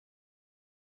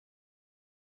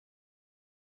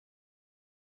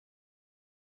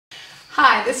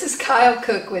Hi, this is Kyle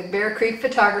Cook with Bear Creek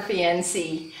Photography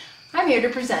NC. I'm here to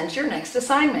present your next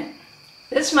assignment.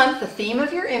 This month the theme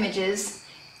of your images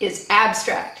is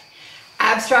abstract.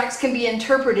 Abstracts can be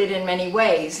interpreted in many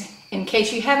ways. In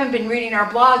case you haven't been reading our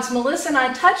blogs, Melissa and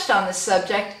I touched on this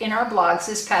subject in our blogs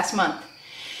this past month.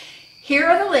 Here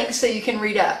are the links so you can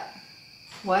read up.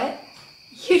 What?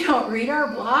 You don't read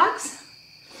our blogs?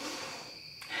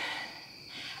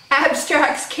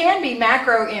 Abstracts can be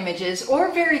macro images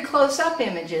or very close-up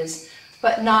images,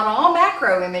 but not all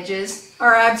macro images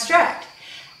are abstract.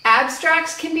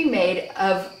 Abstracts can be made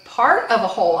of part of a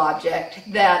whole object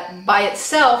that by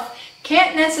itself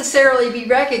can't necessarily be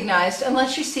recognized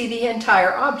unless you see the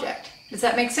entire object. Does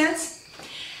that make sense?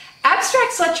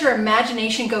 Abstracts let your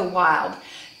imagination go wild.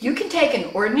 You can take an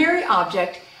ordinary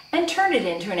object and turn it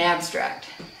into an abstract.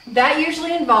 That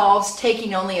usually involves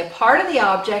taking only a part of the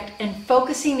object and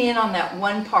focusing in on that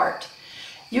one part.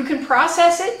 You can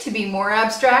process it to be more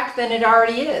abstract than it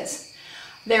already is.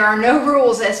 There are no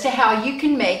rules as to how you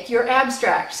can make your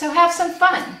abstract, so have some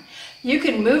fun. You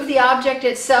can move the object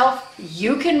itself.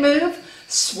 You can move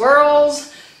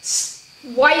swirls,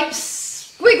 swipes,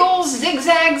 squiggles,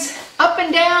 zigzags, up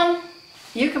and down.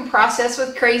 You can process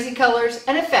with crazy colors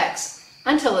and effects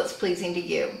until it's pleasing to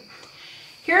you.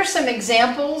 Here are some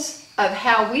examples of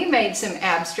how we made some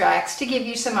abstracts to give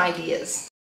you some ideas.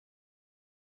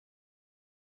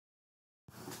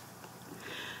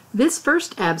 This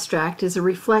first abstract is a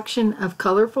reflection of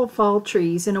colorful fall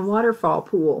trees in a waterfall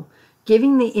pool,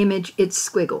 giving the image its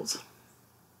squiggles.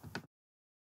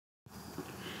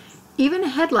 Even a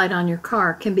headlight on your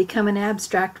car can become an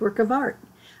abstract work of art.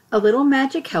 A little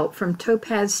magic help from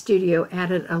Topaz Studio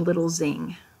added a little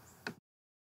zing.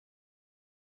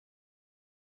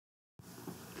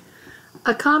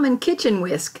 A common kitchen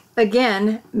whisk,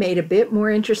 again, made a bit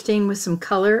more interesting with some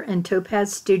color and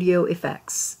Topaz Studio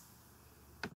effects.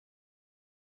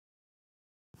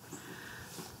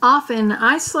 Often,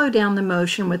 I slow down the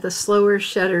motion with a slower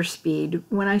shutter speed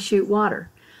when I shoot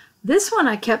water. This one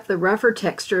I kept the rougher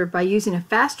texture by using a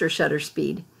faster shutter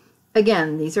speed.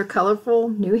 Again, these are colorful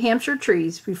New Hampshire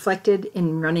trees reflected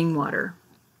in running water.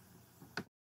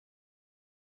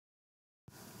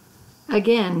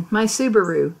 Again, my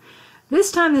Subaru. This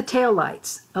time the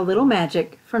taillights, a little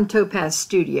magic from Topaz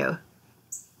Studio.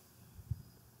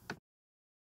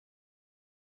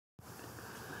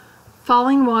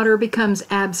 Falling water becomes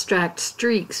abstract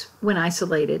streaks when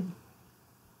isolated.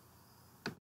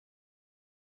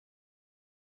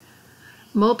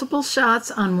 Multiple shots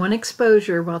on one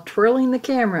exposure while twirling the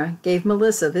camera gave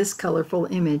Melissa this colorful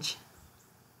image.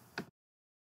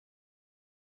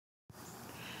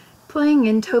 Playing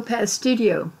in Topaz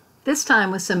Studio. This time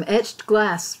with some etched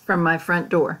glass from my front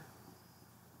door.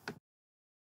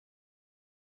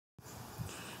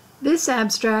 This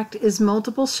abstract is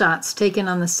multiple shots taken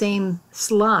on the same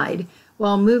slide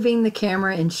while moving the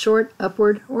camera in short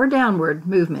upward or downward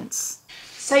movements.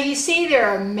 So you see there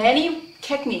are many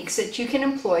techniques that you can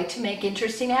employ to make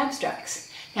interesting abstracts.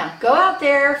 Now go out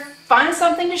there, find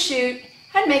something to shoot,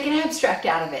 and make an abstract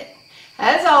out of it.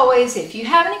 As always, if you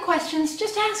have any questions,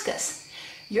 just ask us.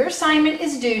 Your assignment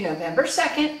is due November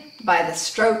 2nd by the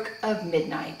stroke of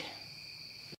midnight.